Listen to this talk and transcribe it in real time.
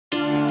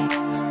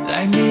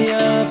Light me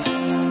up,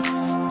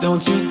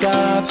 don't you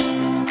stop,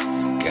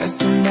 'cause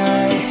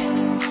tonight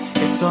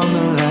it's on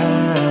the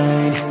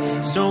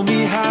line. Show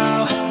me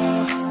how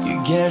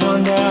you get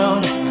on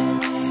down.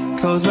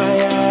 Close my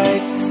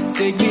eyes,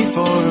 take me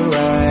for a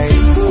ride.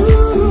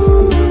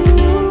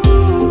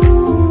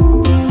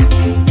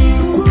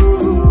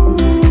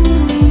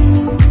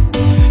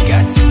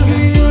 Got to be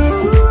you.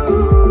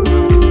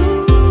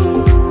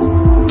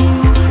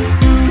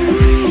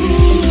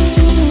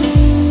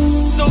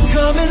 So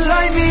come and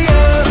light me up.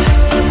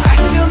 I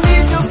still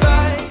need your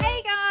fire.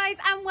 Hey guys,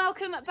 and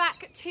welcome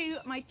back to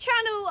my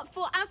channel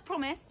for, as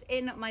promised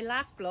in my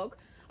last vlog.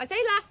 I say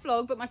last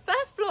vlog, but my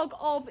first vlog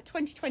of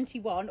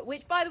 2021,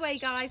 which, by the way,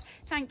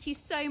 guys, thank you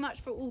so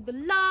much for all the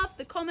love,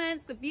 the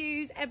comments, the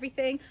views,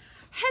 everything.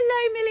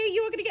 Hello, Millie,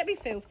 you are going to get me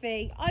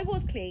filthy. I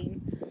was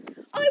clean.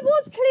 I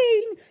was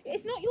clean.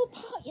 It's not your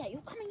part yet.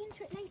 You're coming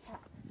into it later.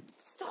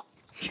 Stop.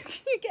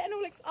 You're getting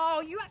all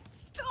oh, you have to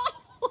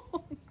stop.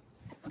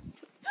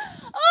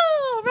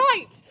 Oh,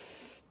 right.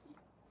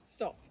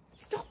 Stop.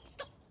 Stop.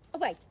 Stop.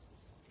 Away.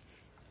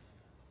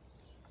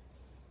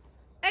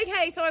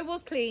 Okay, so I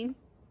was clean.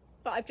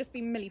 But I've just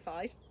been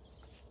millified.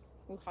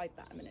 We'll hide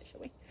that a minute,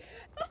 shall we?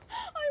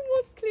 I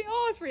was clear.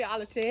 Oh, it's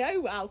reality. Oh,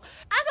 well.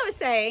 As I was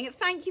saying,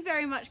 thank you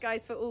very much,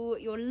 guys, for all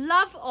your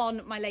love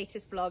on my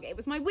latest vlog. It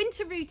was my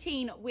winter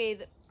routine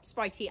with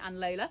Spritey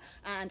and Lola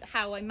and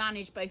how I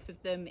manage both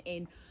of them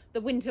in the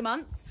winter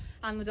months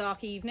and the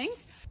dark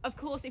evenings. Of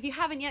course, if you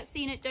haven't yet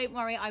seen it, don't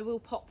worry. I will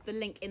pop the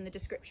link in the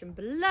description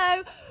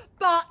below.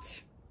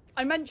 But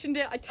I mentioned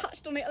it. I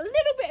touched on it a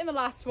little bit in the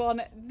last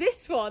one.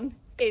 This one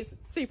is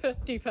super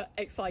duper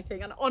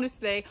exciting, and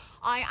honestly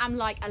I am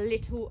like a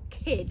little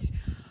kid.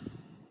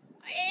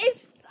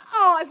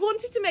 I've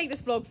wanted to make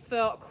this vlog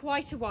for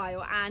quite a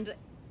while, and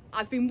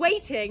I've been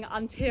waiting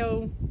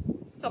until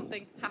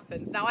something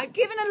happens. Now, I've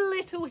given a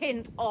little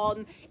hint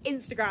on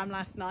Instagram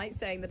last night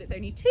saying that it's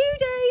only 2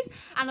 days,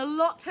 and a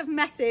lot have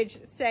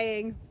messaged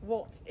saying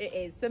what it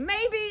is, so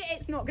maybe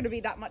it's not going to be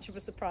that much of a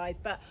surprise,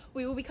 but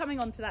we will be coming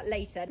on to that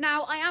later.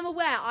 Now, I am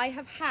aware I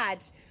have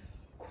had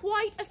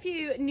quite a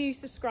few new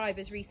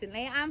subscribers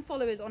recently and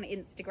followers on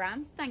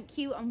Instagram. Thank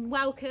you and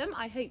welcome.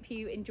 I hope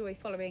you enjoy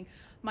following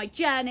my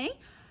journey.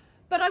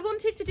 But I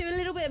wanted to do a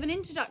little bit of an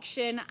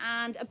introduction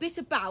and a bit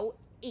about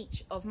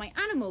each of my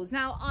animals.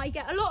 Now, I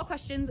get a lot of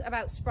questions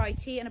about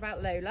Spritey and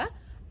about Lola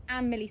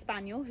and Millie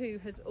Spaniel, who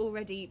has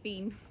already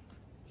been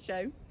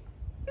shown.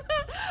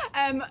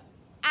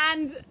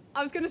 And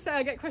I was going to say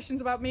I get questions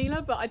about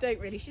Mila, but I don't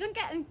really. She doesn't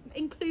get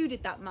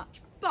included that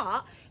much.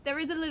 But there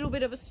is a little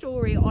bit of a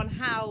story on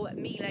how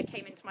Mila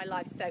came into my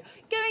life. So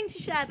going to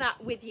share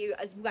that with you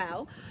as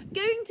well.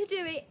 Going to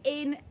do it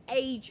in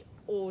age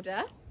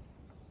order.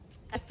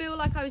 I feel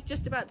like I was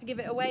just about to give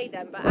it away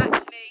then, but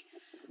actually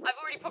I've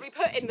already probably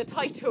put in the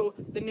title,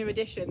 the new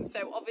edition.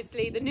 So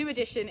obviously the new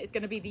edition is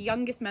going to be the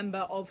youngest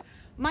member of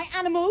my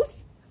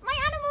animals. My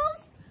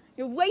animals!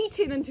 You're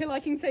waiting until I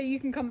can say you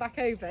can come back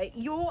over.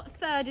 You're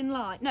third in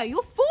line. No,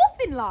 you're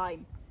fourth in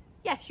line.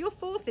 Yes, you're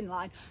fourth in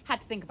line.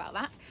 Had to think about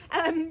that.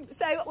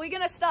 So we're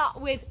going to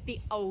start with the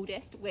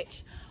oldest,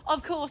 which,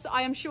 of course,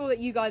 I am sure that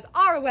you guys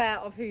are aware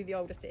of who the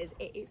oldest is.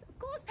 It is, of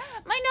course,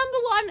 my number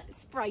one,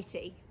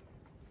 Spritey.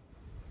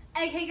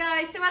 Okay,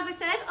 guys, so as I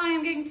said, I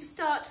am going to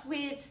start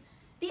with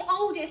the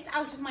oldest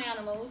out of my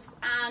animals,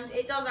 and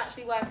it does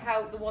actually work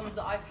out the ones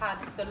that I've had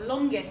the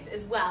longest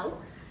as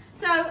well.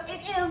 So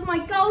it is my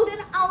golden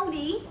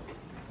oldie,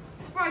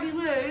 Spritey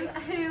Woo,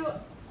 who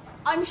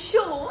I'm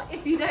sure,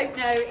 if you don't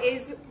know,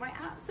 is my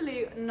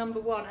absolute number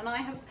one. And I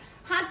have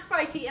had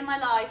Spritey in my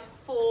life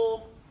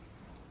for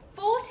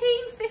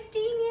 14,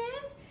 15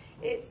 years.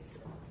 It's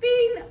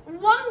been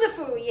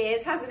wonderful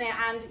years, hasn't it?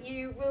 And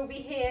you will be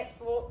here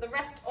for the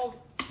rest of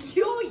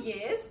your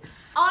years.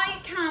 I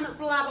can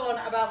blab on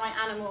about my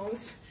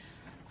animals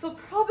for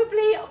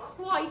probably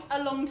quite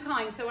a long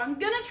time. So I'm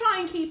gonna try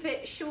and keep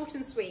it short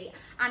and sweet,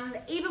 and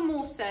even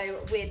more so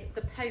with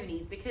the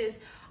ponies, because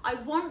I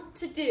want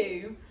to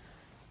do,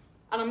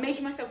 and I'm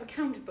making myself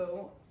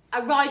accountable,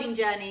 a riding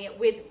journey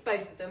with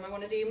both of them. I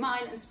want to do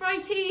mine and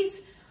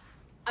Spritey's.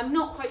 I'm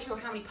not quite sure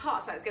how many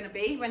parts that's going to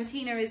be. When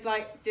Tina is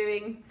like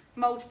doing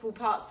multiple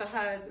parts for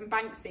hers and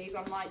Banksy's,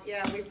 I'm like,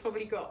 yeah, we've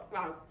probably got,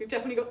 well, we've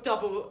definitely got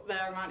double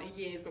their amount of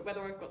years, but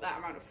whether I've got that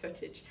amount of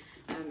footage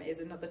is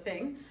another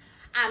thing.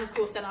 And of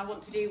course, then I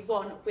want to do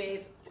one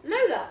with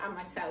Lola and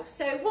myself.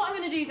 So what I'm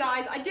going to do,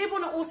 guys, I did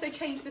want to also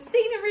change the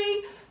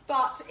scenery,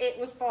 but it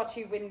was far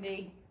too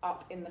windy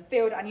up in the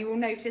field, and you will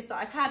notice that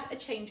I've had a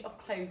change of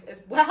clothes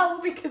as well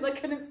because I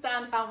couldn't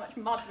stand how much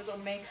mud was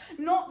on me.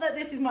 Not that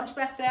this is much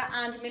better,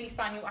 and Millie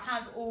Spaniel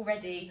has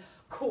already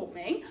caught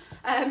me.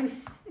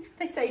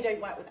 They say don't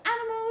work with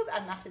animals,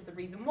 and that is the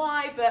reason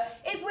why, but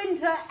it's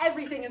winter,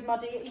 everything is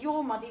muddy.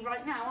 You're muddy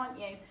right now, aren't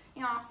you?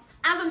 Yes.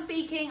 As I'm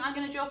speaking, I'm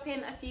going to drop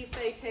in a few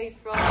photos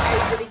from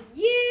over the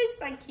years.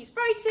 Thank you,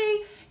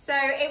 Spritey. So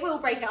it will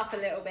break it up a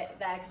little bit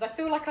there because I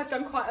feel like I've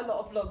done quite a lot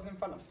of vlogs in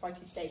front of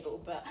Spritey's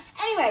stable. But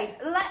anyways,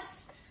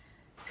 let's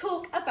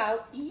talk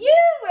about you,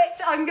 which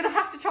I'm going to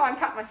have to try and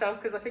cap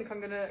myself because I think I'm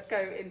going to go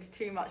into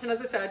too much. And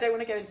as I said, I don't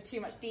want to go into too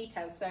much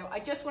detail. So I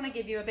just want to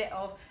give you a bit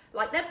of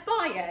like their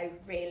bio,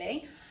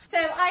 really. So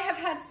I have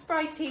had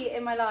Spritey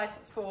in my life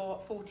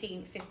for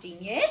 14,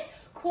 15 years.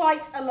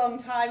 Quite a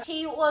long time.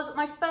 She was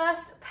my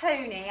first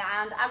pony,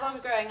 and as I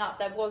was growing up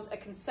there was a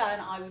concern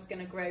I was going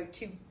to grow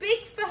too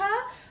big for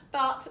her,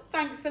 but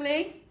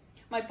thankfully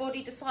my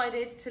body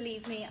decided to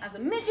leave me as a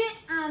midget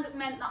and it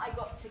meant that I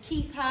got to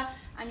keep her,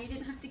 and you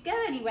didn't have to go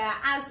anywhere,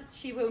 as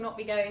she will not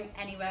be going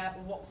anywhere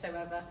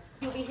whatsoever.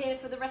 You'll be here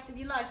for the rest of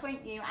your life,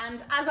 won't you?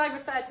 And as I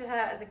referred to her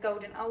as a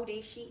golden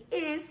oldie, she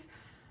is,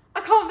 I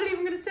can't believe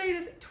I'm going to say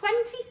this,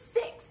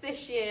 26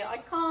 this year. I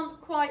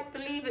can't quite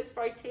believe it,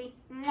 Spritey.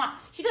 Mwah.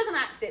 She doesn't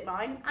act it,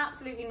 mine.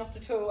 Absolutely not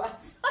at all.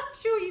 As I'm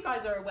sure you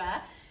guys are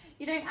aware.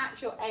 You don't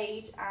act your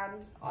age,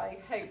 and I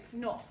hope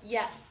not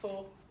yet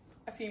for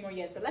a few more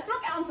years. But let's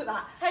not get onto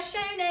that. Her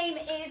show name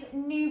is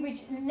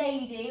Newbridge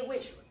Lady,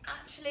 which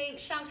actually,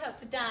 shout out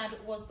to Dad,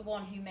 was the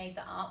one who made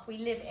that up. We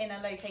live in a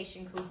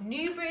location called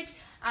Newbridge,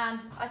 and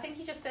I think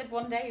he just said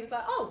one day, he was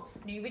like, oh,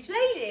 Newbridge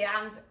Lady.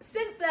 And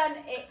since then,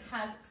 it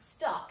has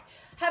stuck.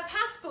 Her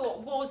passport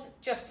was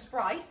just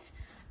Sprite,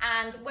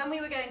 and when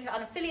we were going to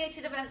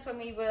unaffiliated events when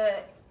we were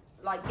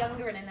like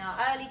younger and in our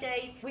early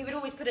days, we would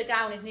always put her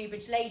down as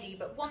Newbridge Lady.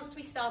 But once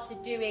we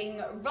started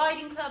doing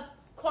riding club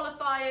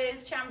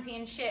qualifiers,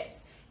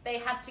 championships, they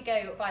had to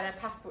go by their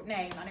passport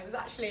name. And it was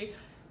actually,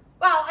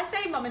 well, I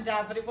say mum and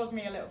dad, but it was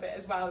me a little bit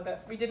as well,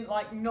 that we didn't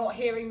like not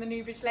hearing the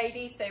Newbridge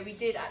Lady, so we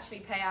did actually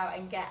pay out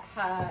and get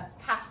her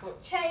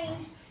passport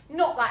changed.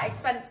 Not that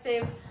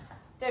expensive.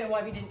 Don't know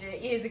why we didn't do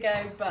it years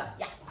ago, but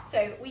yeah.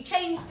 So we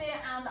changed it,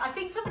 and I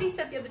think somebody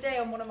said the other day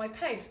on one of my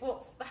posts,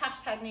 what's the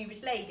hashtag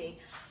Newbridge Lady?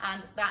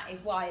 And that is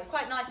why. It's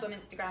quite nice on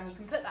Instagram. You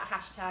can put that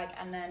hashtag,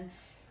 and then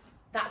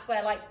that's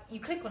where like you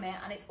click on it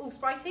and it's all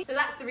Spritey. So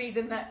that's the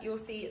reason that you'll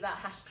see that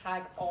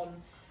hashtag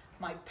on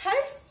my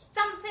posts.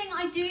 Something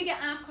I do get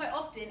asked quite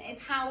often is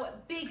how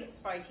big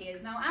Spritey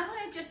is. Now, as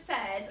I had just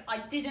said, I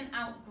didn't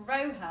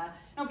outgrow her.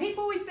 Now,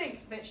 people always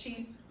think that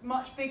she's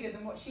much bigger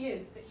than what she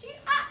is, but she's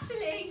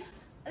actually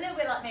a little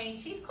bit like me.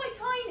 She's quite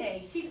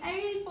tiny. She's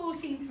only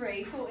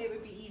 14.3. Thought it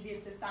would be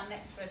easier to stand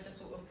next to her to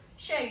sort of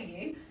show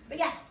you. But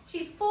yeah,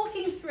 she's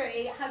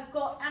 14.3, has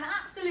got an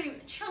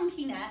absolute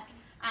chunky neck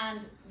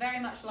and very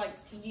much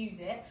likes to use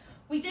it.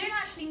 We don't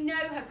actually know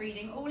her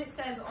breeding. All it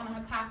says on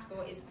her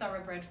passport is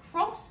thoroughbred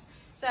cross.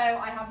 So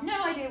I have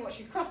no idea what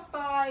she's crossed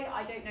by.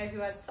 I don't know who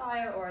her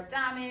sire or her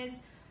dam is,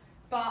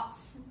 but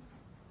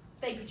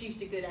they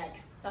produced a good egg.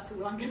 That's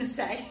all I'm gonna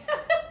say.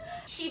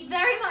 She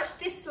very much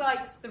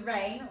dislikes the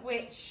rain,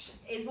 which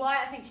is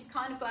why I think she's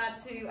kind of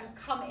glad to have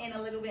come in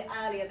a little bit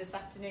earlier this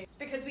afternoon,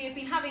 because we have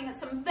been having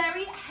some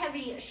very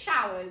heavy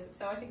showers.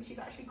 So I think she's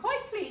actually quite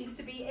pleased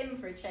to be in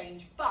for a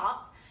change,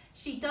 but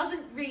she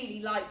doesn't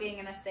really like being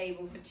in a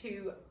stable for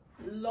too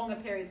longer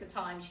periods of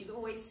time. She's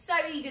always so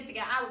eager to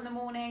get out in the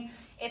morning.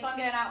 If I'm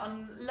going out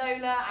on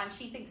Lola and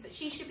she thinks that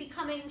she should be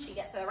coming, she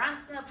gets her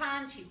ants in her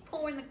pants, she's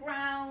pawing the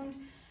ground.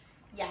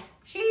 Yeah,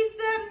 she's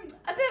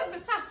a bit of a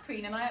sass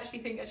queen, and I actually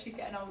think as she's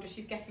getting older,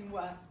 she's getting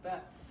worse,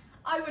 but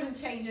I wouldn't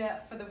change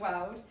her for the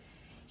world.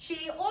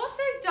 She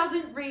also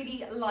doesn't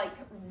really like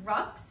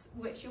rugs,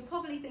 which you're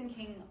probably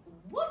thinking,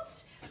 what?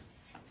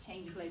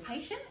 Change of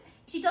location.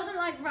 She doesn't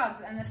like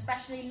rugs, and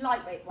especially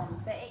lightweight ones,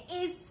 but it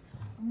is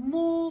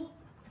more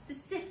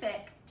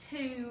specific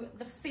to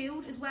the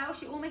field as well.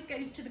 She almost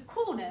goes to the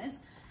corners,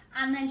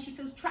 and then she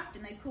feels trapped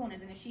in those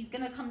corners, and if she's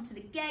going to come to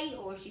the gate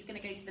or if she's going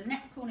to go to the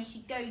next corner, she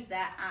goes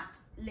there at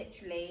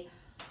literally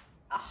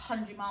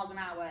 100 miles an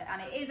hour,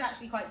 and it is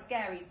actually quite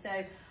scary. So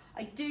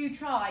I do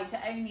try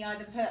to only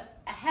either put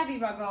a heavy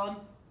rug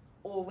on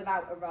or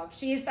without a rug.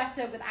 She is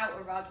better without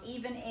a rug,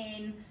 even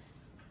in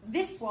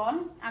this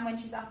one, and when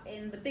she's up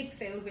in the big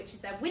field, which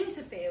is their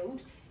winter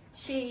field,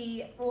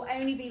 she will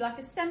only be like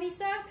a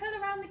semicircle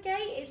around the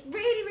gate. It's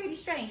really, really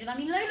strange. And I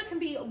mean, Lola can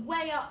be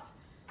way up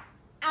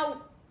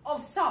out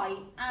of sight,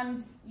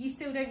 and you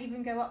still don't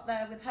even go up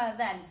there with her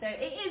then. So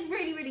it is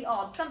really, really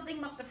odd.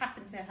 Something must have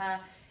happened to her.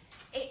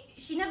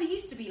 She never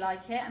used to be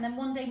like it, and then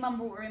one day Mum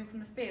brought her in from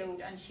the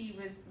field and she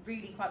was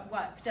really quite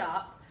worked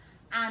up,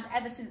 and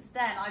ever since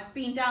then I've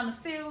been down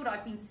the field,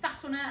 I've been sat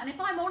on her, and if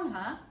I'm on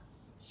her,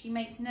 she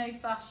makes no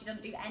fuss, she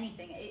doesn't do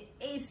anything. It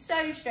is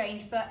so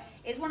strange, but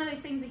it's one of those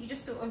things that you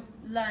just sort of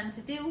learn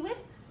to deal with.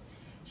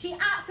 She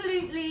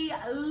absolutely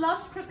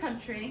loves cross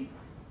country,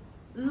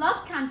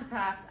 loves canter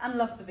pass, and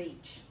loves the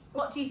beach.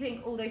 What do you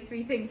think all those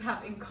three things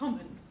have in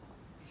common?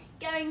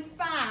 Going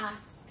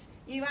fast.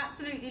 You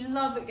absolutely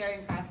love it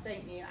going fast,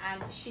 don't you?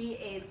 And she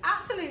is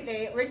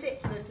absolutely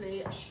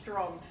ridiculously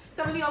strong.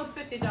 Some of the old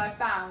footage I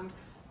found,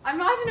 I'm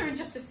riding her in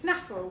just a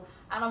snaffle,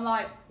 and I'm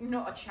like,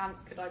 not a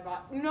chance could I ride.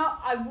 No,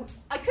 I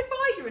could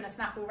ride her in a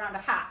snaffle around a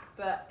hack,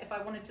 but if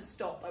I wanted to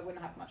stop, I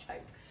wouldn't have much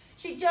hope.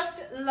 She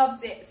just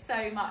loves it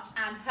so much,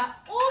 and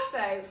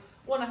also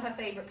one of her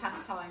favourite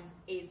pastimes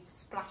is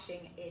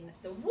splashing in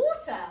the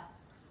water.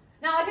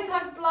 Now, I think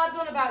I've blabbed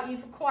on about you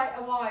for quite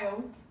a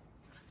while,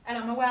 and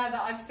I'm aware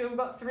that I've still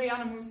got 3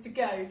 animals to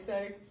go,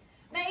 so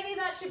maybe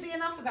that should be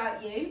enough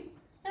about you,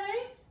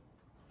 okay?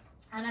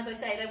 And as I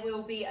say, there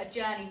will be a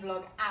journey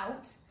vlog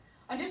out.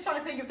 I'm just trying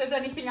to think if there's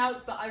anything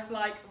else that I've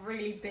like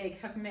really big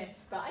have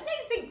missed, but I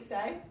don't think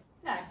so.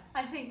 No,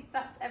 I think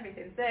that's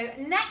everything. So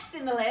next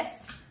in the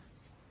list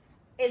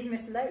is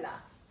Miss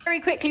Lola. Very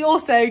quickly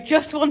also,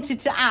 just wanted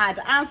to add,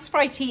 as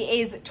Spritey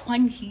is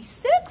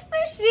 26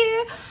 this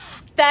year,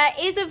 there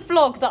is a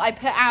vlog that I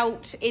put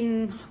out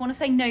in, I want to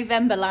say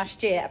November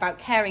last year, about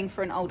caring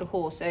for an older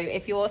horse. So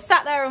if you're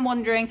sat there and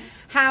wondering,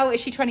 how is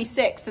she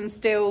 26 and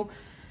still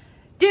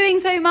doing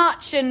so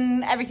much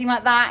and everything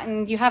like that,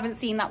 and you haven't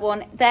seen that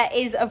one, there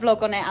is a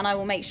vlog on it, and I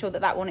will make sure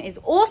that that one is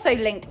also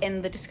linked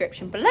in the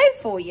description below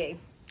for you.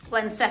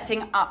 When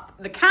setting up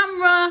the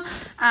camera,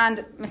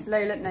 and Miss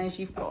Lola knows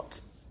you've got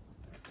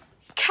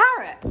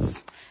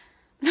carrots.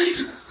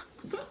 Come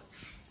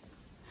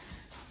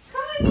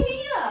over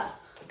here.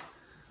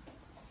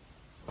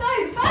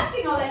 So, first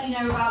thing I'll let you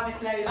know about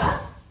Miss Lola.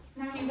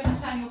 Now you're going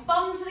to turn your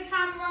thumb to the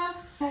camera.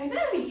 Oh,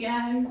 there we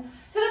go.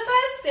 So the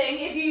first thing,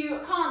 if you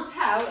can't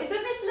tell, is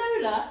that Miss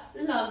Lola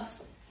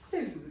loves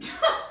food.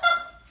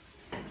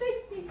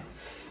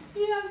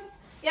 Yes.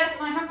 Yes,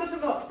 I have got a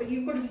lot, but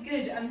you've got to be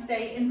good and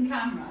stay in the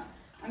camera.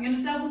 I'm going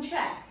to double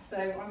check. So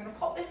I'm going to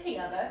pop this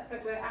here, look,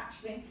 but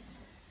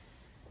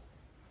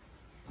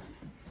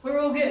we're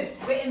all good.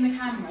 We're in the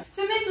camera.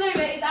 So Miss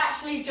Lola is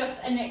actually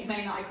just a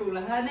nickname that I call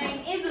her. Her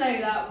name is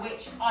Lola,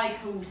 which I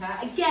called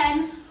her.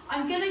 Again,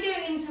 I'm going to go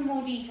into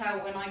more detail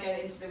when I go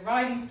into the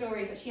riding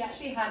story, but she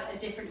actually had a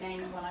different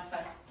name when I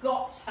first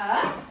got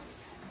her,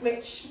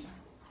 which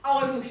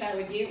I will share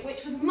with you,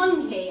 which was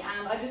Monkey,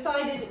 and I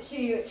decided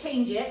to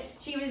change it.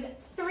 She was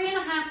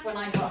 3.5 when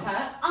I got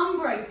her,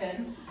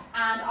 unbroken,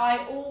 and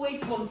I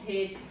always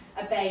wanted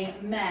a bay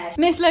mare.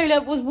 Miss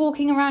Lola was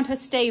walking around her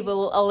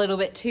stable a little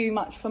bit too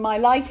much for my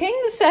liking,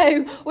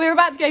 so we were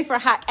about to go for a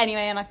hack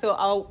anyway, and I thought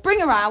I'll bring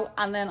her out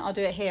and then I'll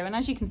do it here. And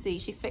as you can see,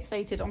 she's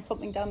fixated on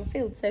something down the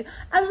field, so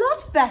a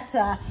lot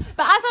better.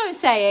 But as I was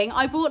saying,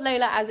 I bought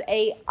Lola as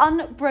a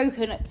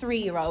unbroken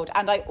 3-year-old,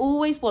 and I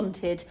always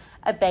wanted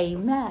a bay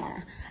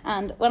mare.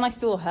 And when I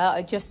saw her,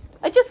 I just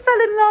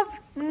fell in love.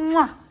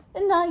 Mwah.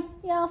 Didn't I?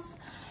 Yes.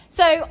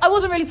 So I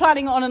wasn't really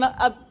planning on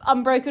an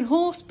unbroken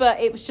horse, but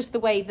it was just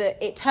the way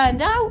that it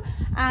turned out,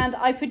 and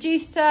I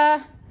produced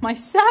her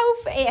myself.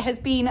 It has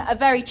been a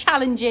very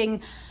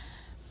challenging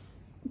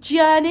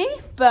journey,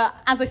 but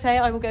as I say,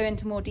 I will go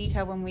into more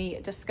detail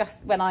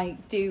when I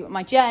do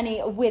my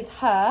journey with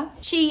her.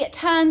 She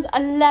turns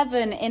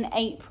 11 in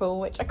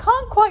April, which I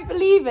can't quite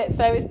believe it.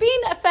 So it's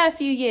been a fair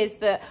few years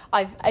that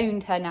I've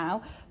owned her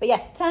now, but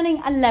yes,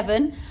 turning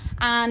 11,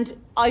 and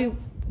I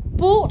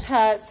bought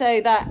her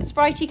so that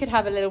Spritey could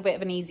have a little bit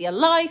of an easier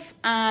life,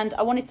 and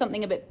I wanted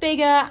something a bit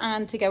bigger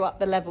and to go up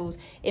the levels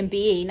in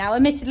BE. Now,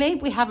 admittedly,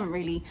 we haven't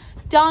really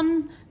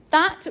done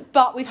that,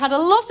 but we've had a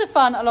lot of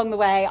fun along the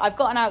way. I've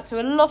gotten out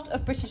to a lot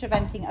of British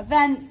eventing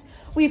events.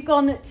 We've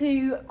gone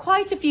to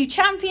quite a few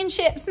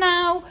championships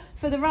now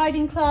for the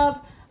riding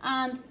club,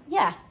 and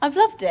yeah, I've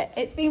loved it.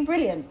 It's been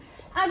brilliant.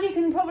 As you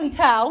can probably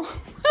tell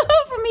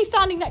from me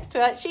standing next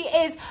to her, she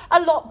is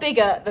a lot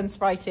bigger than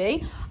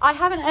Spritey. I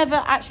haven't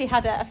ever actually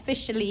had her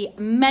officially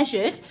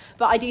measured,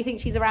 but I do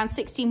think she's around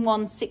 16.1,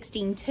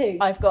 16.2.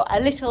 I've got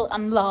a little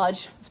and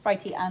large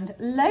Spritey and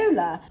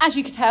Lola. As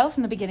you could tell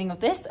from the beginning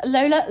of this,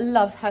 Lola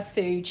loves her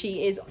food.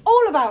 She is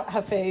all about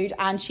her food,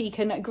 and she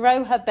can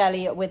grow her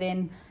belly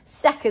within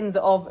seconds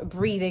of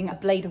breathing a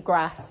blade of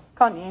grass.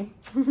 Can't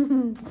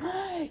you?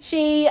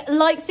 She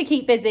likes to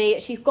keep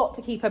busy. She's got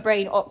to keep her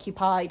brain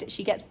occupied.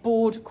 She gets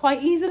bored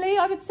quite easily,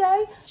 I would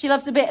say. She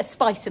loves a bit of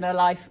spice in her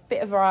life, a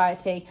bit of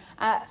variety,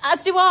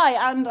 as do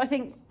I, and I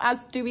think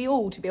as do we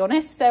all, to be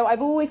honest. So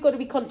I've always got to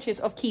be conscious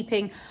of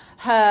keeping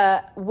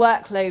her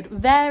workload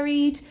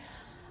varied.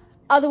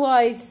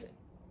 Otherwise,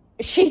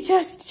 she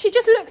just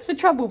looks for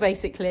trouble,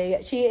 basically.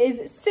 She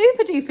is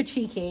super duper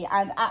cheeky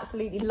and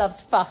absolutely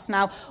loves fuss.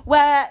 Now,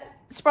 where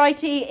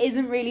Spritey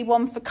isn't really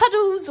one for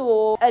cuddles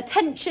or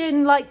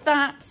attention like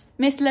that,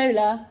 Miss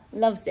Lola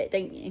loves it,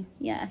 don't you?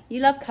 Yeah, you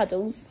love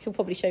cuddles. She'll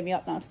probably show me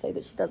up now to say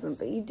that she doesn't,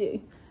 but you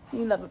do.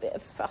 You love a bit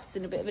of fuss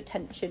and a bit of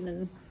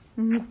attention,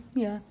 and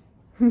yeah.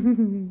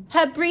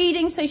 Her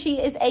breeding, so she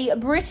is a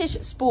British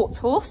sports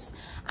horse,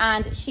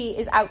 and she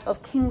is out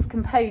of King's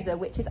Composer,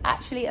 which is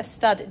actually a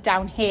stud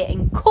down here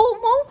in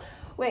Cornwall,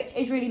 which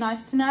is really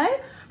nice to know.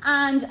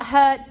 And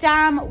her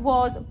dam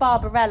was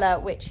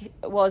Barbarella, which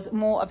was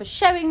more of a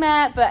showing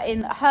mare, but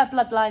in her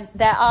bloodlines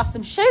there are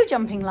some show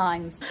jumping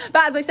lines.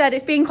 But as I said,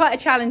 it's been quite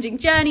a challenging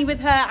journey with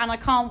her, and I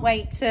can't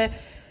wait to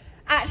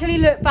actually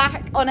look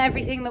back on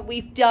everything that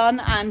we've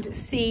done and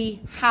see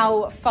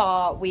how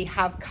far we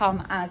have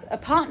come as a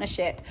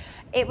partnership.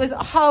 It was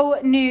a whole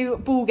new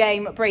ball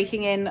game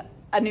breaking in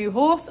a new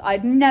horse.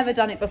 I'd never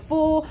done it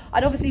before.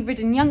 I'd obviously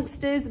ridden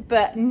youngsters,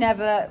 but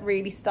never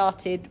really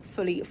started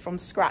fully from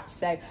scratch.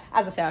 So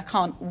as I say, I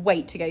can't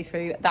wait to go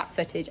through that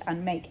footage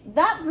and make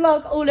that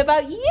vlog all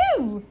about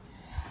you.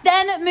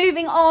 Then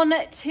moving on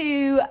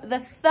to the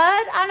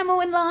third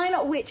animal in line,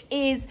 which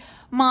is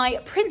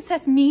my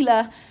Princess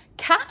Mila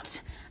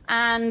cat.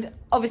 And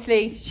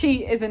obviously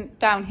she isn't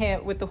down here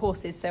with the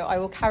horses, so I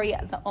will carry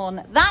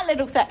on that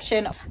little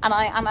section, and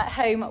I am at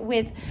home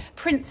with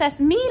Princess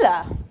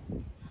Mila.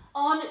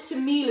 On to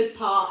Mila's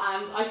part,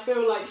 and I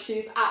feel like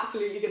she's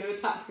absolutely going to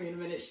attack me in a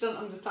minute. She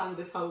doesn't understand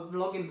this whole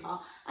vlogging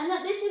part, and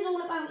that this is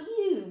all about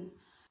you.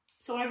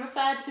 So I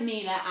referred to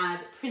Mila as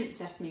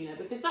Princess Mila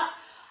because that,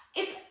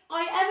 if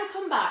I ever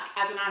come back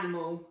as an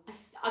animal,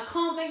 I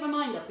can't make my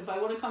mind up if I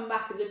want to come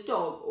back as a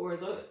dog or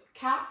as a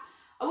cat.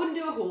 I wouldn't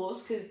do a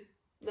horse because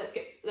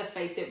let's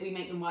face it, we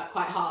make them work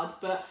quite hard.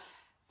 But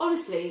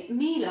honestly,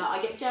 Mila,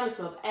 I get jealous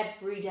of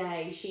every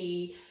day.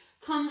 She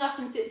comes up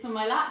and sits on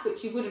my lap,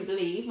 which you wouldn't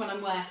believe when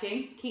I'm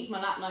working, keeps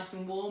my lap nice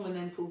and warm and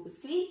then falls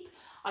asleep.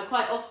 I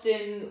quite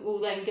often will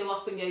then go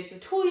up and go to the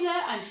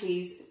toilet and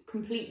she's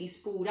completely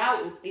sprawled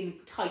out or in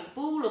a tight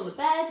ball on the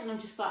bed, and I'm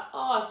just like,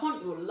 oh, I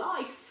want your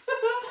life.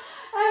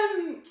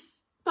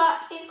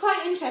 But it's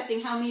quite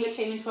interesting how Mila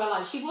came into our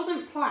life. She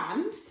wasn't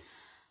planned.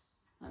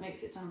 That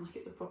makes it sound like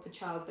it's a proper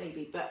child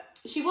baby, but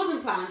she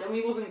wasn't planned, and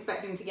we wasn't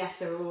expecting to get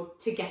her or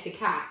to get a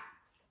cat.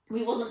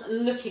 We wasn't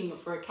looking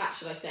for a cat,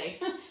 should I say.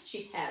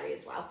 She's hairy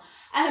as well,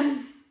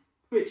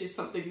 which is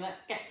something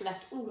that gets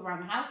left all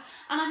around the house,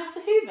 and I have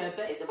to hoover,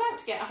 but it's about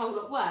to get a whole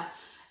lot worse.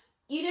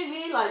 You don't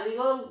realise that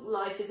your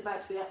life is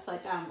about to be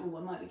upside down. Oh, I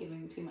might be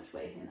giving too much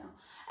away here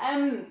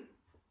now.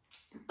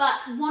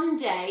 But one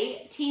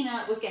day,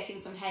 Tina was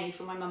getting some hay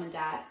from my mum and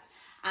dad's,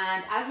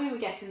 and as we were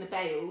getting the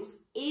bales,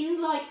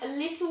 in like a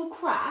little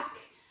crack,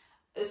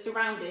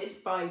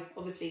 surrounded by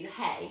obviously the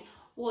hay,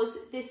 was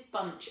this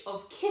bunch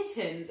of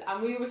kittens,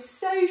 and we were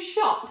so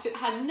shocked,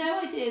 had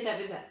no idea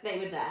they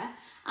were there,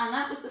 and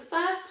that was the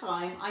first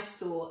time I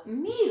saw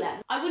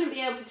Mila. I wouldn't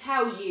be able to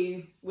tell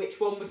you which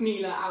one was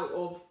Mila out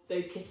of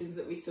those kittens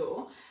that we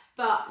saw,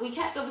 but we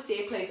kept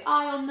obviously a close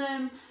eye on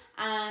them,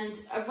 and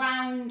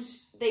around,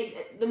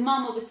 the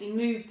mum obviously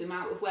moved them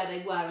out of where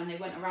they were and they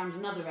went around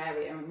another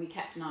area, and we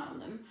kept an eye on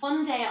them.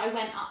 One day I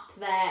went up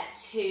there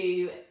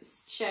to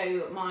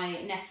show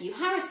my nephew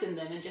Harrison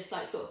them and just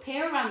like sort of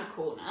peer around the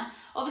corner,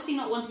 obviously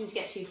not wanting to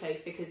get too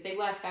close because they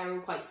were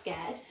feral, quite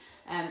scared.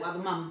 Well, the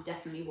mum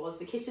definitely was.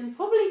 The kittens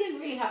probably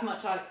didn't really have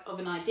much of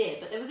an idea,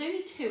 but there was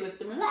only 2 of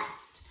them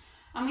left,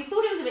 and we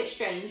thought it was a bit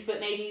strange, but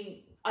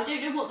maybe, I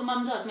don't know what the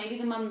mum does, maybe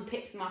the mum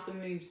picks them up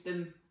and moves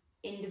them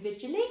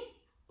individually,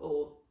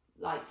 or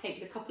like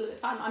takes a couple at a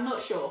time, I'm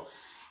not sure.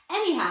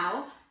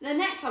 Anyhow, the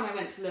next time I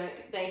went to look,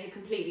 they had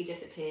completely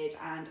disappeared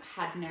and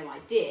had no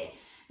idea.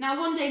 Now,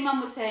 one day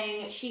Mum was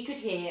saying she could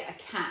hear a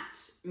cat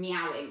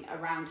meowing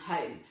around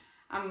home.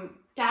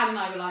 Dad and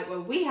I were like,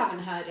 well, we haven't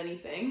heard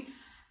anything.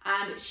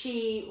 And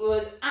she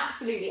was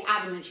absolutely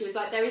adamant. She was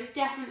like, there is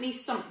definitely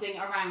something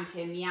around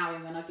here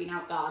meowing when I've been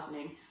out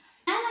gardening.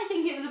 And I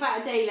think it was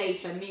about a day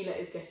later, Mila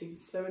is getting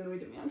so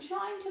annoyed at me. I'm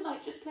trying to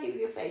like just play with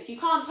your face. You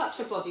can't touch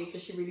her body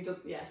because she really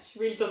doesn't, she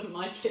really doesn't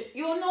like it.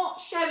 You're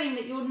not showing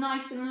that you're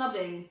nice and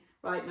loving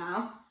right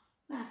now.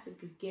 That's a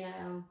good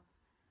girl.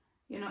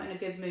 You're not in a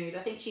good mood. I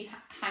think she's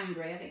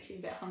hangry. I think she's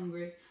a bit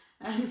hungry.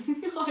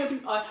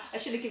 I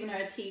should have given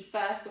her a tea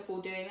first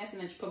before doing this,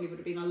 and then she probably would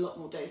have been a lot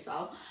more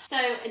docile. So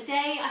a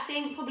day, I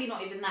think probably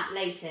not even that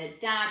later,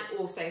 Dad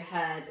also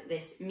heard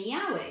this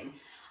meowing.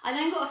 I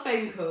then got a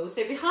phone call.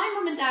 So behind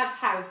Mum and Dad's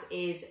house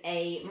is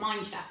a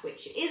mine shaft,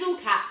 which is all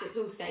capped, it's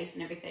all safe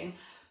and everything,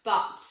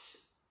 but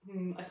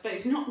I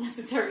suppose not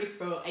necessarily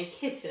for a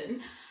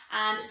kitten.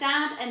 And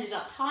Dad ended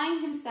up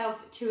tying himself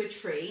to a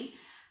tree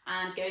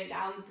and going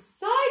down the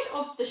side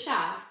of the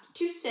shaft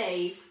to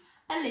save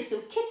a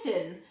little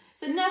kitten.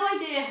 So no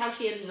idea how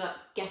she ended up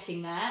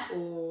getting there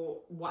or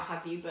what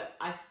have you, but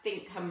I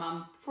think her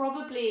mum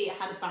probably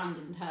had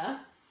abandoned her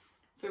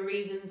for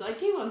reasons I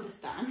do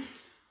understand.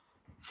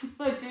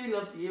 I do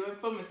love you, I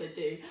promise I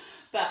do.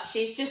 But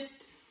she's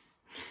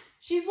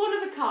one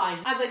of a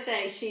kind. As I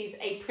say, she's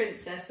a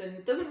princess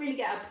and doesn't really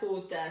get her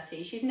paws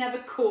dirty. She's never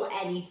caught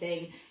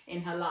anything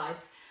in her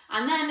life.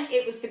 And then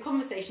it was the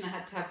conversation I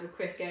had to have with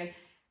Chris going,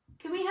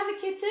 can we have a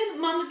kitten?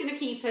 Mum was going to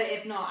keep her,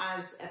 if not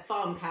as a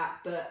farm cat,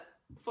 but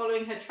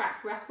following her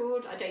track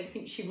record, I don't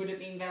think she would have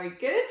been very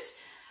good.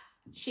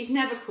 She's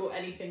never caught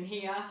anything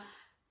here,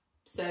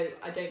 so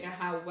I don't know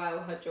how well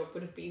her job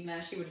would have been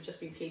there. She would have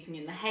just been sleeping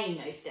in the hay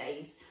most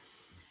days.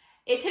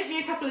 It took me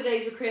a couple of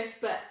days with Chris,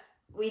 but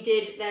we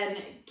did then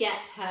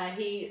get her.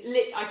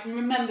 I can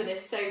remember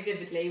this so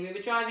vividly. We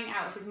were driving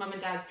out of his mum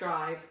and dad's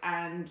drive,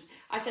 and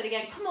I said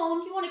again, come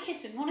on, you want a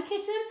kitten? Want a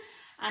kitten?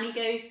 And he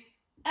goes,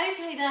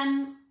 okay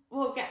then,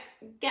 well,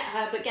 get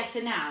her, but get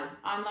her now.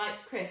 I'm like,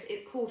 Chris,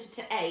 it's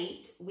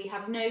 7:45. We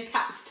have no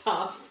cat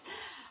stuff.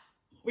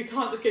 We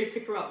can't just go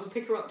pick her up. We'll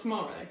pick her up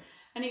tomorrow.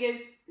 And he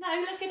goes, no,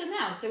 let's get her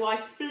now. So I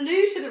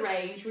flew to the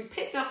range. We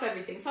picked up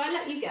everything. So I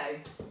let you go.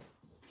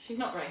 She's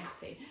not very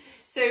happy.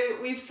 So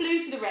we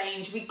flew to the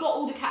range. We got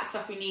all the cat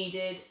stuff we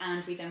needed.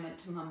 And we then went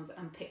to Mum's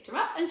and picked her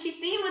up. And she's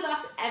been with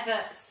us ever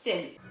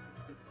since.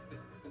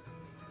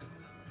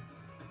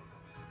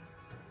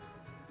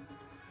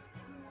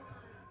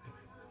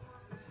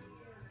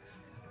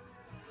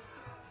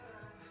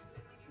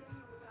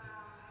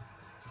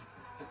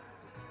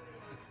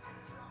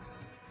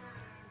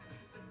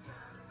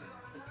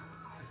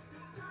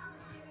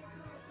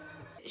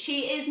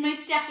 She is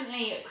most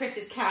definitely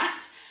Chris's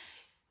cat.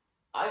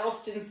 I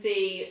often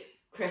see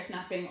Chris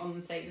napping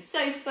on, say, the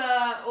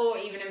sofa or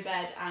even in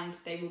bed, and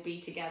they will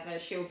be together.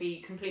 She'll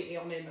be completely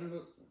on him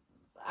and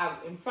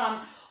out in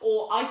front.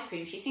 Or ice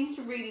cream. She seems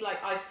to really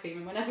like ice cream,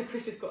 and whenever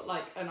Chris has got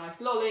like a nice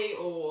lolly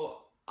or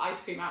ice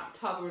cream out the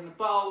tub or in a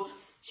bowl,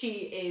 she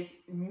is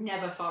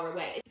never far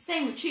away.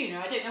 Same with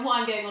Tuna. I don't know why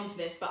I'm going on to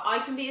this, but I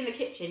can be in the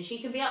kitchen, she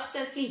can be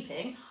upstairs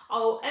sleeping,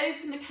 I'll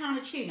open the can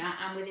of tuna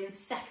and within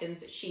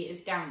seconds she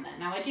is down there.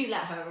 Now I do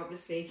let her,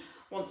 obviously,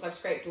 once I've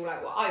scraped all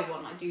out what I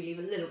want, I do leave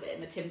a little bit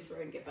in the tin for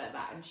her and give her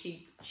that, and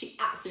she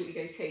absolutely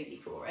goes crazy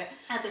for it.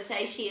 As I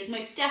say, she is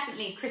most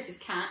definitely Chris's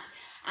cat,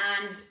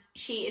 and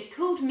she is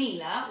called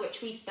Mila,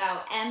 which we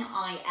spell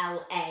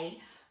M-I-L-A,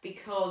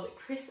 because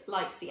Chris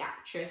likes the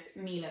actress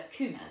Mila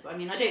Kunis. I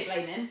mean, I don't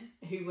blame him.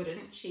 Who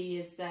wouldn't? She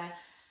is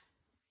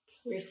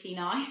pretty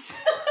nice.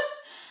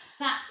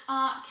 That's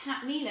our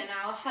cat Mila.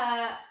 Now,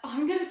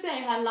 I'm going to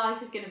say her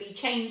life is going to be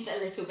changed a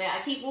little bit.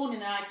 I keep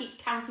warning her, I keep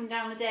counting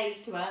down the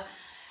days to her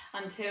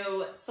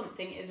until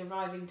something is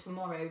arriving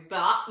tomorrow.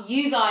 But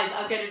you guys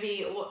are going to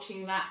be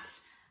watching that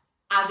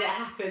as it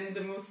happens,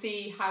 and we'll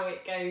see how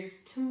it goes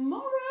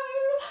tomorrow.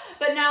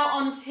 But now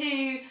on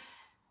to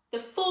the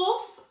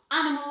fourth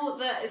animal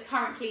that is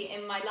currently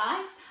in my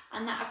life,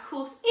 and that of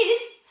course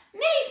is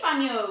Mini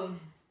Spaniel.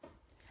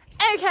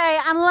 Okay,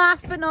 and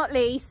last but not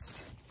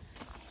least,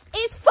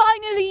 it's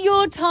finally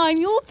your time,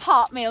 your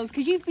part meals,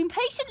 because you've been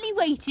patiently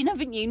waiting,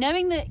 haven't you,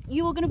 knowing that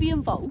you are going to be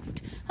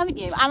involved, haven't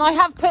you? And I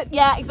have put,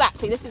 yeah,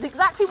 exactly, this is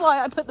exactly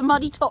why I put the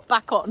muddy top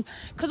back on,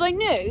 because I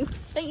knew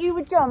that you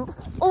would jump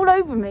all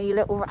over me, you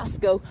little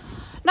rascal.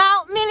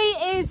 Now,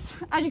 Millie is,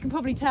 as you can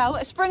probably tell,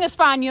 a Springer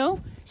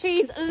Spaniel.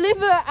 She's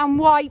liver and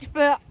white,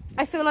 but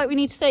I feel like we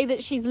need to say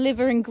that she's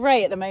liver and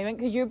grey at the moment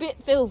because you're a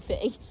bit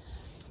filthy.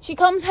 She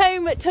comes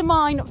home to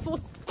mine for...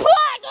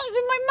 That's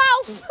in my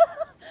mouth!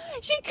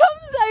 She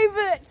comes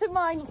over to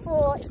mine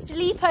for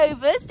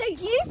sleepovers,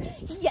 don't you?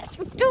 Yes,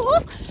 you do.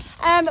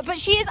 But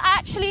she is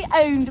actually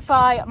owned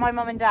by my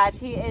mum and dad.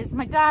 He is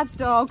my dad's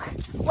dog,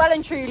 well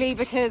and truly,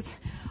 because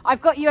I've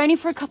got you only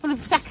for a couple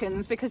of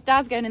seconds because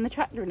Dad's going in the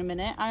tractor in a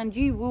minute and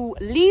you will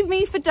leave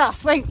me for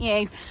dust, won't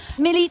you?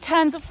 Millie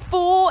turns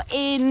 4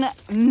 in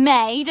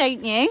May,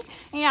 don't you?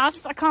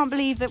 Yes, I can't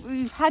believe that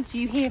we've had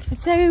you here for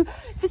so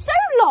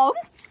long.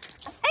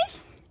 Hey,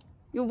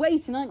 you're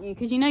waiting, aren't you?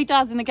 Because you know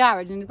Dad's in the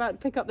garage and about to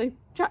pick up those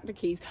tractor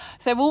keys.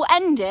 So we'll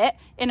end it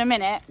in a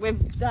minute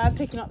with Dad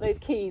picking up those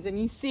keys, and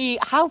you see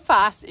how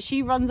fast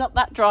she runs up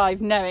that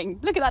drive knowing,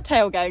 look at that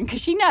tail going,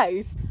 because she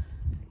knows.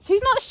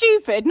 She's not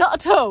stupid, not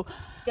at all.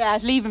 Yeah,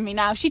 leaving me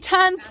now. She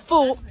turns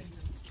 4.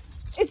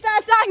 Is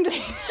Dad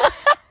dangling?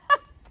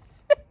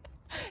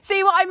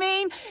 See what I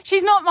mean?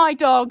 She's not my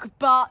dog,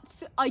 but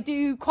I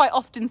do quite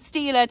often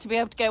steal her to be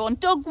able to go on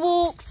dog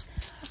walks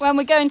when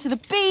we're going to the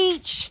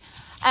beach.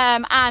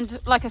 And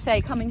like I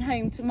say, coming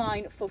home to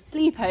mine for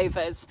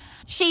sleepovers.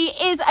 She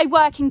is a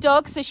working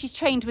dog, so she's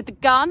trained with the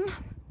gun.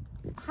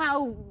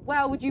 How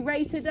well would you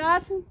rate her,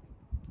 Dad?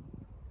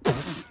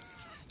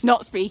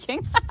 Not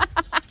speaking.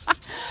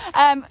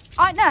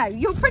 I know,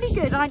 you're pretty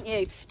good, aren't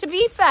you? To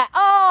be fair,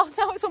 oh,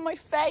 now it's on my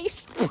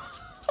face.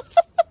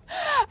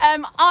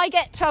 I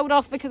get told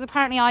off because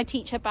apparently I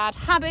teach her bad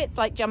habits,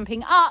 like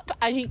jumping up,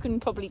 as you can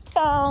probably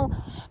tell,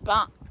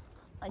 but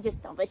I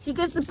just love her. She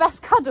gives the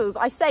best cuddles.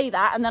 I say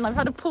that, and then I've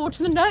had a paw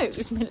to the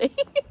nose, Millie.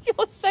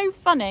 You're so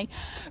funny.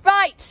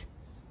 Right,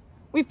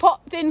 we've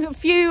popped in a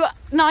few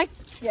nice...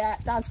 Yeah,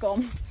 Dad's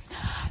gone.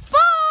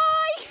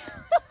 Bye!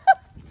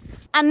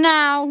 And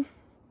now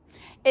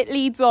it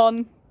leads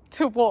on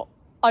to what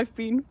I've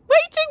been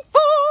waiting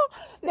for.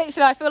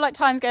 Literally, I feel like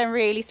time's going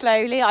really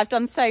slowly. I've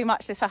done so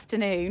much this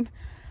afternoon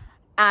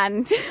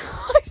and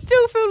I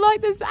still feel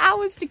like there's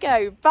hours to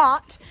go,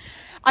 but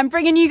I'm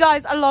bringing you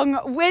guys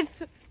along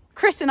with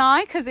Chris and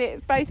I, because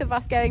it's both of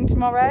us going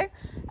tomorrow,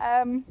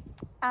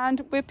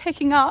 and we're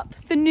picking up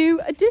the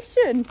new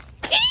edition.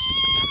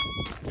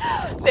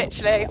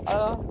 Literally,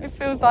 it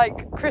feels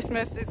like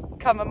Christmas has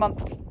come a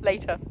month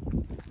later.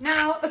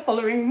 Now, the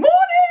following morning.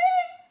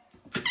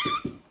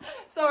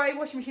 Sorry,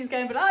 washing machine's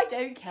going, but I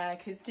don't care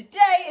because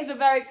today is a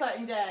very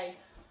exciting day.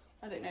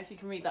 I don't know if you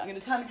can read that. I'm going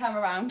to turn the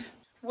camera around.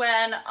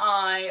 When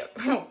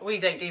we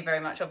don't do very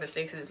much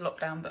obviously because it's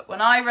lockdown, but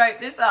when I wrote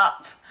this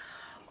up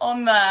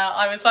on there,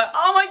 I was like,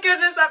 oh my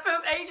goodness, that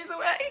feels ages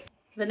away.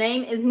 The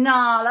name is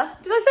Nala.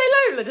 Did I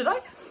say Lola, did I?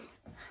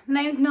 The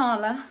name's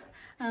Nala,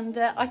 and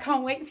I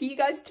can't wait for you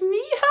guys to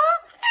meet her.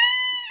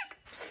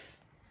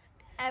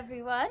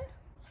 Everyone,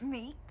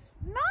 meet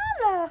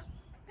Nala.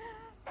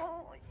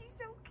 Oh, she's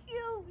so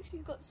cute.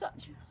 She's got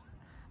such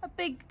a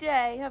big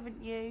day, haven't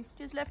you?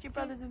 Just left your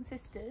brothers and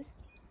sisters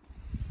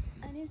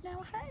and is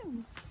now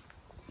home.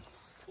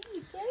 Here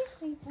you go,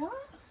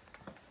 sweetheart.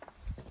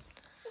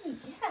 Here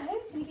you go.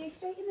 Can you go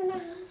straight in the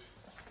lounge?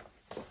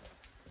 I've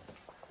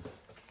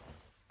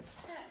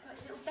got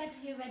a little bed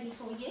here ready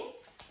for you.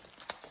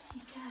 There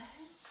you go.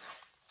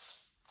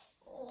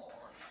 Oh,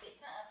 I'm a bit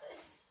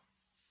nervous.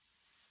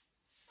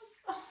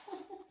 Oh,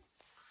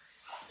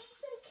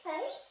 it's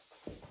okay.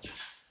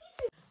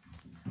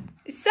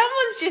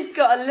 just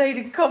got a load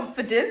of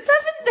confidence,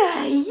 haven't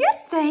they?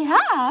 Yes, they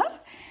have.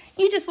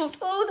 You just walked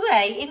all the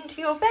way into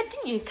your bed,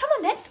 didn't you? Come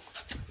on then.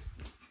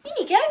 Here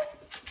you go.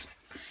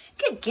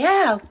 Good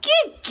girl.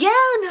 Good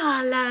girl,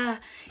 Nala.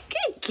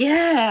 Good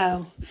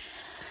girl.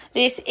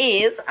 This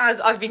is, as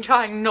I've been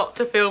trying not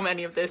to film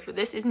any of this, but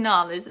this is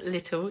Nala's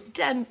little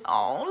den.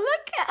 Oh,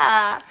 look at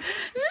her.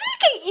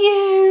 Look at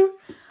you.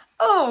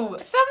 Oh,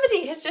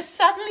 somebody has just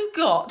suddenly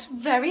got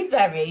very,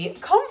 very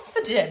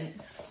confident.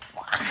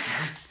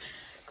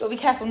 Got to be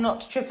careful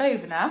not to trip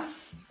over now.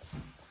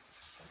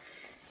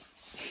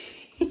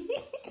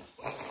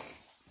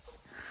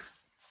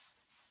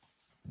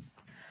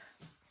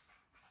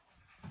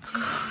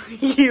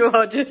 You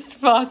are just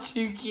far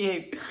too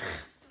cute.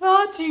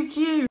 Far too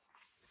cute.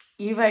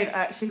 You won't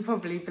actually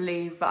probably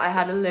believe, but I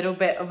had a little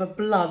bit of a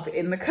blub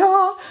in the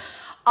car.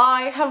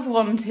 I have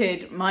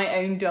wanted my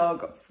own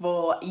dog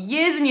for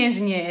years and years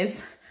and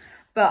years,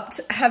 but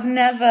have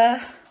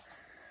never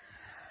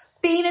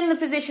been in the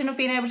position of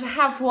being able to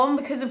have one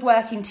because of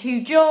working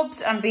 2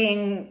 jobs and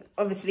being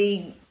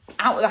obviously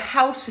out of the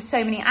house for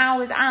so many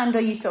hours, and I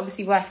used to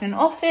obviously work in an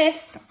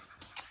office.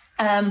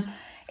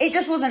 It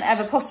just wasn't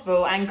ever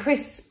possible, and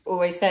Chris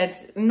always said,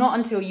 not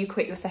until you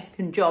quit your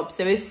second job.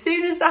 So as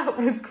soon as that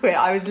was quit,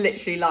 I was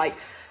literally like,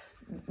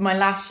 my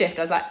last shift,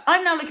 I was like,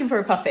 I'm now looking for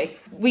a puppy.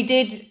 We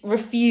did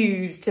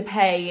refuse to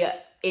pay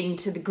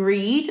into the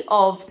greed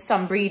of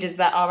some breeders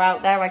that are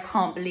out there. I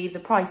can't believe the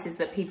prices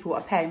that people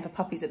are paying for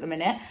puppies at the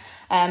minute.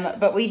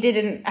 But we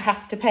didn't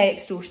have to pay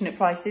extortionate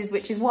prices,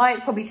 which is why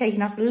it's probably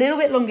taken us a little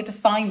bit longer to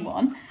find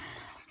one.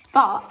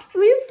 But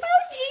we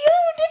found you,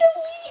 didn't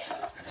we?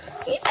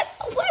 Yes,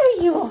 where are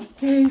you off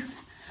to?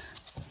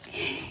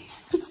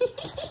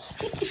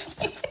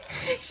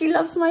 She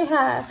loves my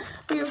hair.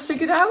 We have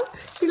figured out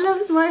she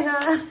loves my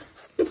hair.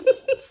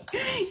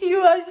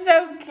 You are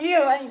so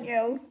cute, aren't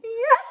you?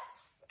 Yes.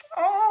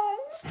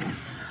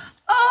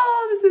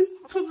 Oh, this is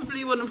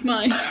probably one of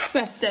my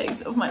best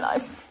days of my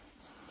life,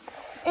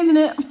 isn't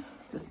it?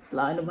 Just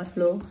lying on my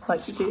floor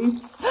like you do.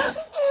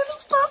 Little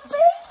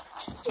puppy.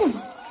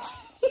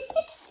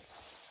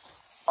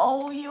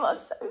 Oh, you are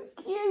so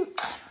cute.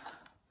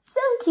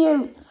 So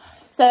cute.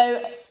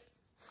 So,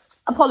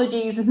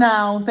 apologies,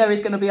 now there is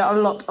going to be a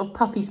lot of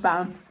puppy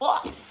spam.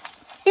 What?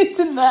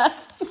 Isn't there?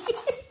 Isn't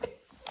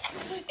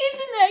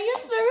there?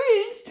 Yes, there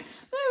is.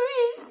 There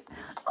is.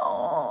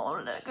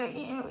 Oh, look at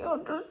you.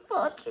 You're just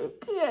far too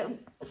cute.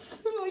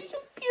 You're so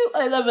cute.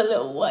 I love a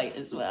little white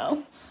as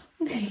well.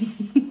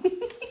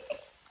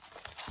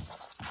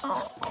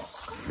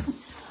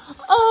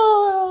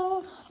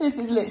 Oh, this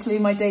is literally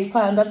my day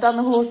planned. I've done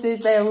the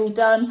horses. They are all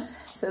done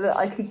so that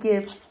I could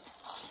give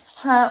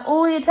her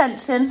all the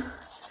attention,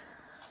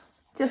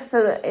 just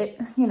so that it,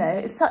 you know,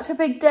 it's such a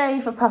big day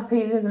for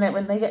puppies, isn't it,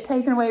 when they get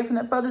taken away from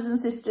their brothers and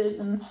sisters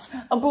and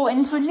are brought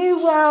into a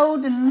new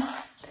world and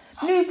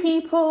new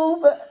people.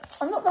 But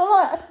I'm not gonna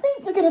lie, I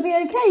think you're gonna be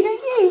okay,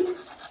 don't you?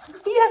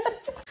 Yeah.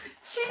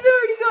 She's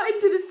already got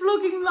into this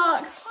vlogging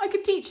lark. I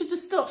could teach her to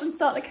stop and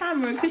start the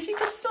camera, because she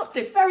just stopped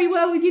it very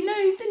well with your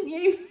nose, didn't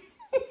you?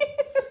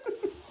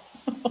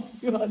 Oh,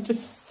 you are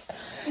just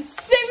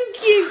so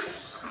cute.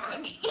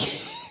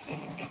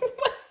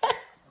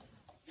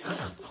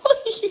 What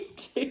are you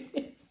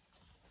doing?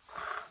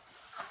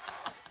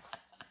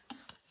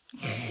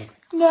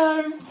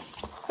 No.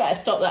 Better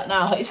stop that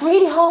now. It's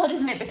really hard,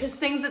 isn't it? Because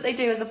things that they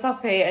do as a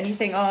puppy and you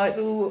think, oh, it's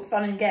all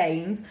fun and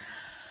games.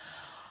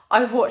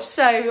 I've watched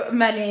so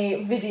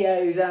many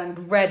videos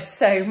and read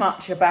so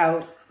much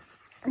about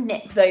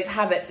nip those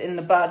habits in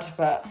the bud,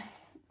 but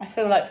I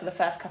feel like for the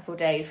first couple of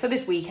days, for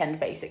this weekend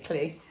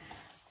basically,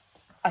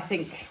 I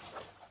think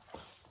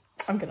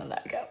I'm gonna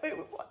let go.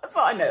 But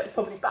I know it's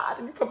probably bad,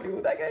 and you probably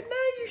will go, no,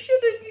 you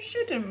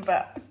shouldn't,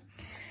 but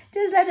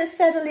just let us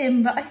settle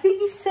in. But I think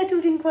you've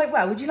settled in quite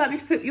well. Would you like me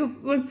to put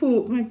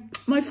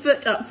my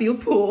foot up for your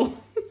paw?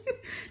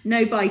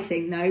 No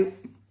biting,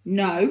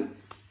 no.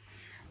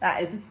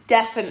 That is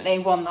definitely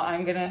one that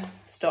I'm gonna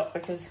stop,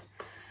 because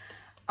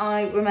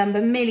I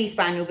remember Millie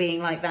Spaniel being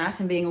like that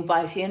and being all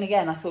bitey, and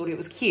again, I thought it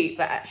was cute,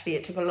 but actually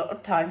it took a lot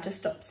of time to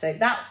stop. So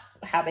that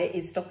habit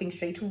is stopping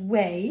straight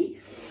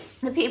away.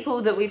 The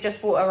people that we've just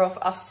bought her off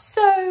are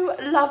so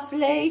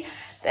lovely.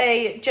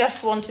 They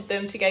just wanted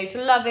them to go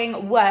to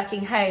loving,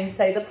 working homes.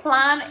 So the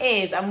plan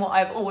is, and what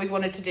I've always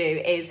wanted to do,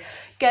 is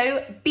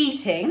go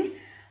beating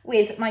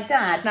with my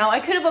dad. Now, I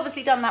could have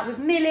obviously done that with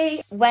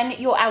Millie. When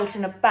you're out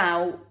and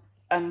about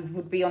and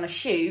would be on a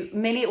shoot,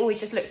 Millie always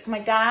just looks for my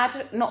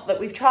dad. Not that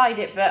we've tried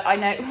it, but I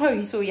know, oh,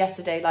 you saw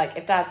yesterday, like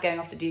if dad's going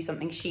off to do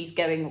something, she's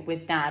going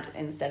with dad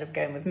instead of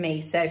going with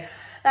me. So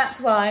that's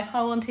why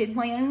I wanted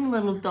my own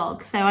little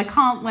dog. So I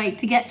can't wait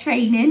to get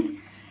training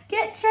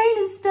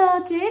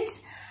started,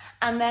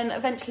 and then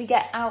eventually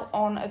get out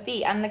on a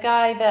beat. And the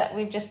guy that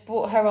we've just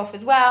bought her off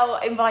as well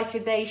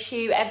invited, they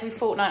shoot every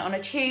fortnight on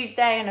a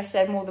Tuesday, and have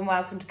said more than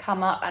welcome to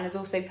come up, and has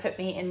also put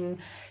me in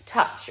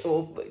touch,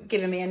 or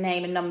given me a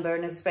name and number,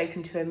 and has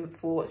spoken to him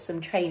for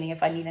some training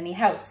if I need any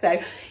help. So I'm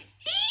so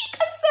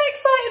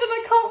excited, and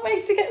I can't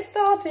wait to get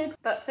started.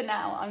 But for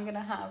now, I'm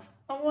gonna have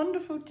a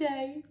wonderful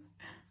day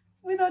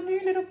with our new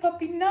little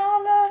puppy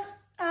Nala.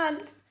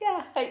 And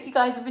yeah, hope you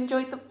guys have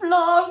enjoyed the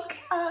vlog.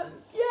 And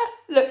yeah,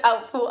 look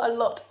out for a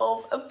lot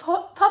of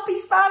puppy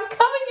spam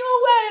coming your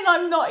way, and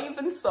I'm not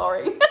even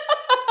sorry.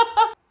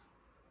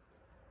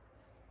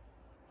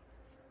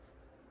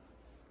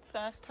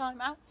 First time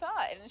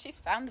outside and she's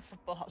found the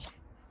football.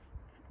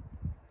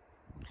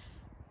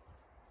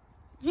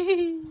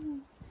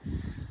 I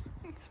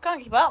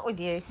can't keep up with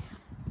you.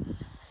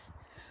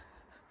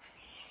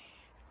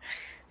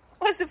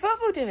 What's the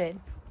football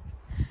doing?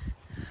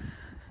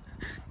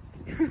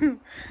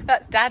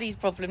 That's Daddy's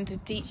problem, to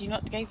teach you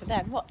not to go for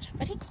them. Watch,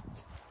 ready?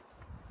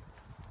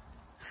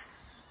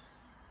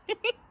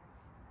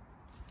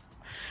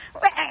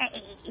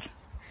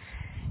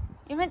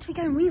 You're meant to be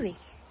going wee-wee.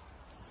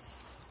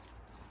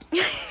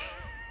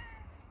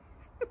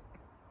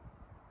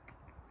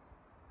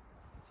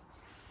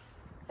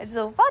 It's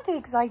all far too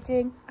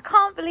exciting. I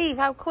can't believe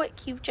how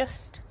quick you've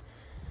just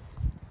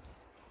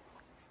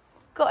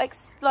got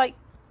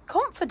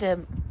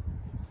confident.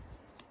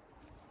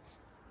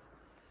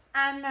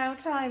 And now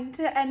time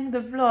to end the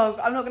vlog.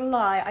 I'm not gonna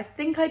lie, I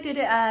think I did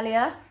it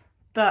earlier,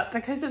 but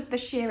because of the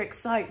sheer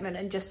excitement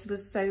and just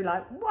was so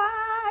like,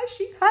 wow,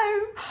 she's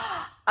home,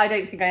 I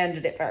don't think I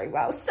ended it very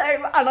well. So,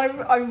 and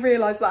I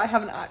realised that I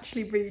haven't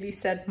actually really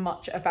said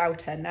much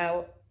about her.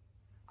 Now,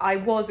 I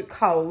was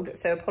cold,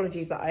 so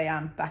apologies that I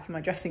am back in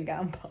my dressing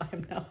gown, but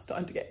I'm now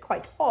starting to get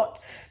quite hot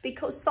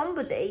because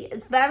somebody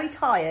is very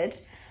tired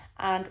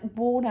and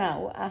worn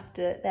out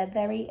after their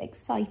very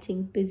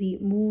exciting, busy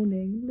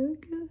morning.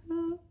 Look at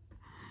her,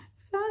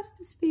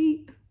 fast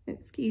asleep.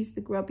 Excuse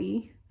the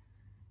grubby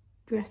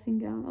dressing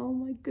gown. Oh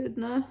my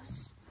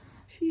goodness,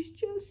 she's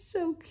just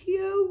so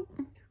cute.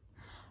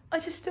 I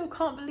just still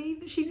can't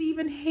believe that she's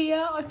even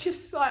here. I'm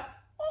just like,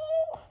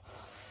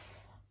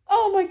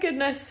 oh my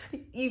goodness.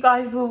 You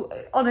guys will,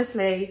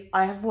 honestly,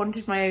 I have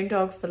wanted my own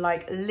dog for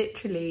like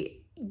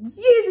literally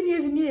years and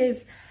years and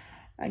years.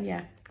 And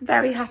yeah,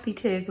 very happy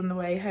tears on the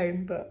way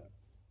home. But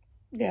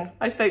yeah,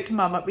 I spoke to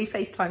Mum. We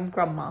FaceTimed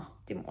Grandma,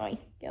 didn't we?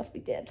 Yes, we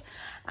did.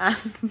 And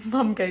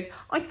Mum goes,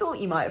 I thought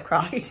you might have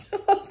cried.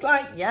 I was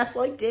like, yes,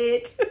 I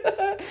did.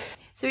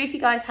 So if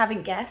you guys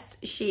haven't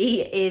guessed,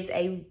 she is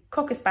a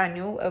Cocker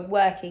Spaniel, a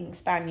working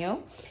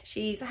Spaniel.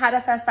 She's had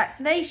her first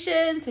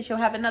vaccination, so she'll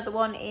have another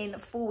one in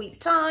 4 weeks'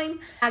 time.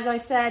 As I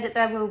said,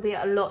 there will be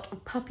a lot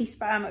of puppy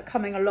spam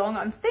coming along.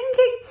 I'm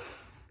thinking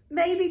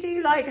maybe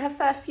do like her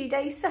first few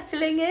days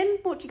settling in.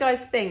 What do you guys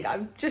think?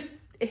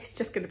 It's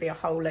just going to be a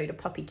whole load of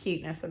puppy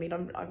cuteness. I mean,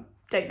 I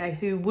don't know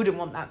who wouldn't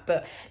want that,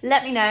 but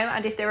let me know.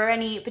 And if there are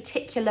any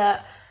particular,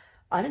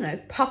 I don't know,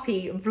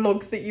 puppy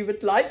vlogs that you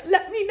would like,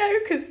 let me know,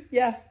 because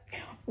yeah,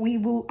 we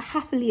will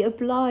happily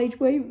oblige,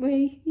 won't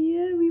we?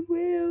 Yeah, we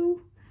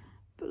will.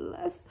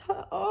 Bless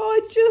her. Oh,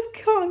 I just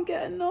can't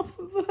get enough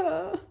of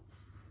her.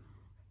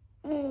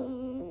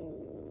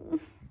 Oh.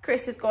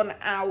 Chris has gone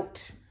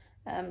out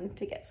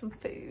to get some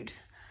food,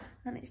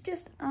 and it's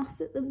just us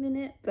at the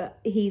minute, but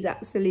he's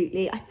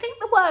absolutely, I think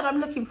the word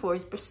I'm looking for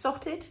is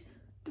besotted.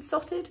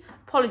 Besotted?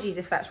 Apologies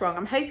if that's wrong.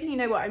 I'm hoping you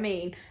know what I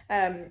mean.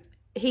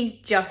 He's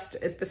just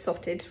as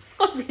besotted,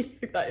 I really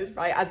hope that is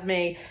right, as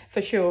me,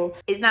 for sure.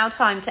 It's now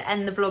time to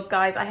end the vlog,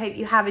 guys. I hope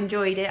you have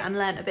enjoyed it and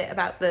learnt a bit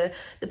about the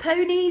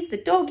ponies, the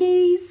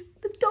doggies,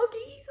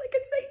 I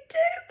could say too.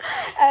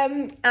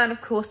 And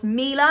of course,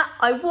 Mila.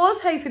 I was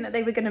hoping that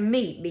they were going to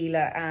meet,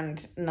 Mila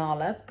and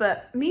Nala,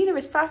 but Mila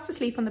is fast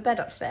asleep on the bed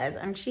upstairs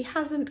and she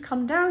hasn't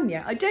come down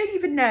yet. I don't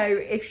even know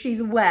if she's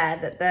aware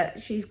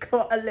that she's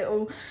got a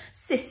little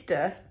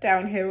sister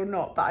down here or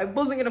not, but I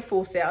wasn't going to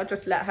force it. I'll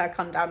just let her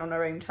come down on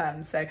her own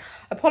terms. So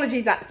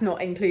apologies that's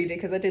not included,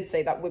 because I did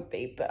say that would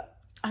be, but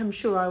I'm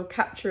sure I'll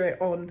capture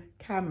it on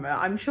camera.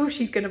 I'm sure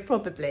she's going to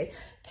probably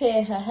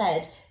peer her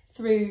head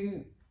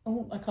through,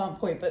 oh, I can't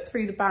point, but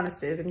through the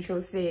banisters, and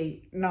she'll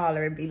see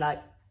Nala and be like,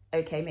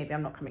 okay, maybe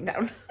I'm not coming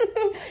down.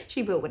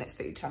 She will when it's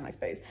food time, I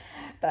suppose.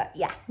 But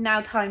yeah,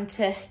 now time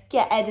to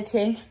get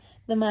editing.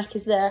 The Mac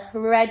is there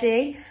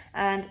ready,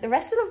 and the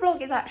rest of the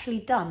vlog is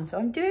actually done. So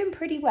I'm doing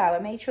pretty well. I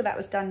made sure that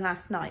was done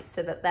last night,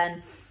 so that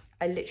then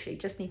I literally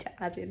just need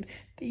to add in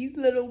these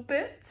little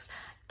bits,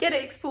 get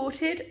it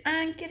exported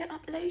and get it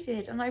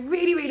uploaded. And I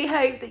really, really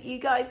hope that you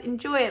guys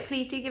enjoy it.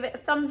 Please do give it a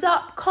thumbs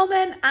up,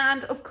 comment,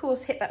 and of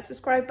course hit that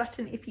subscribe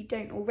button if you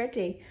don't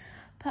already.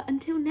 But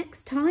until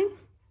next time,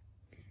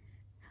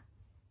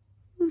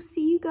 we'll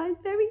see you guys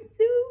very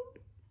soon.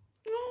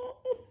 Oh,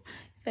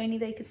 if only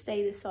they could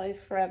stay this size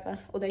forever.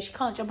 Although she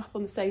can't jump up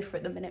on the sofa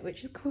at the minute,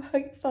 which is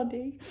quite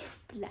funny.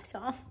 Bless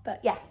her. But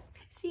yeah,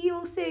 see you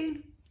all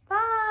soon.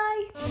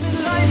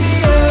 Bye.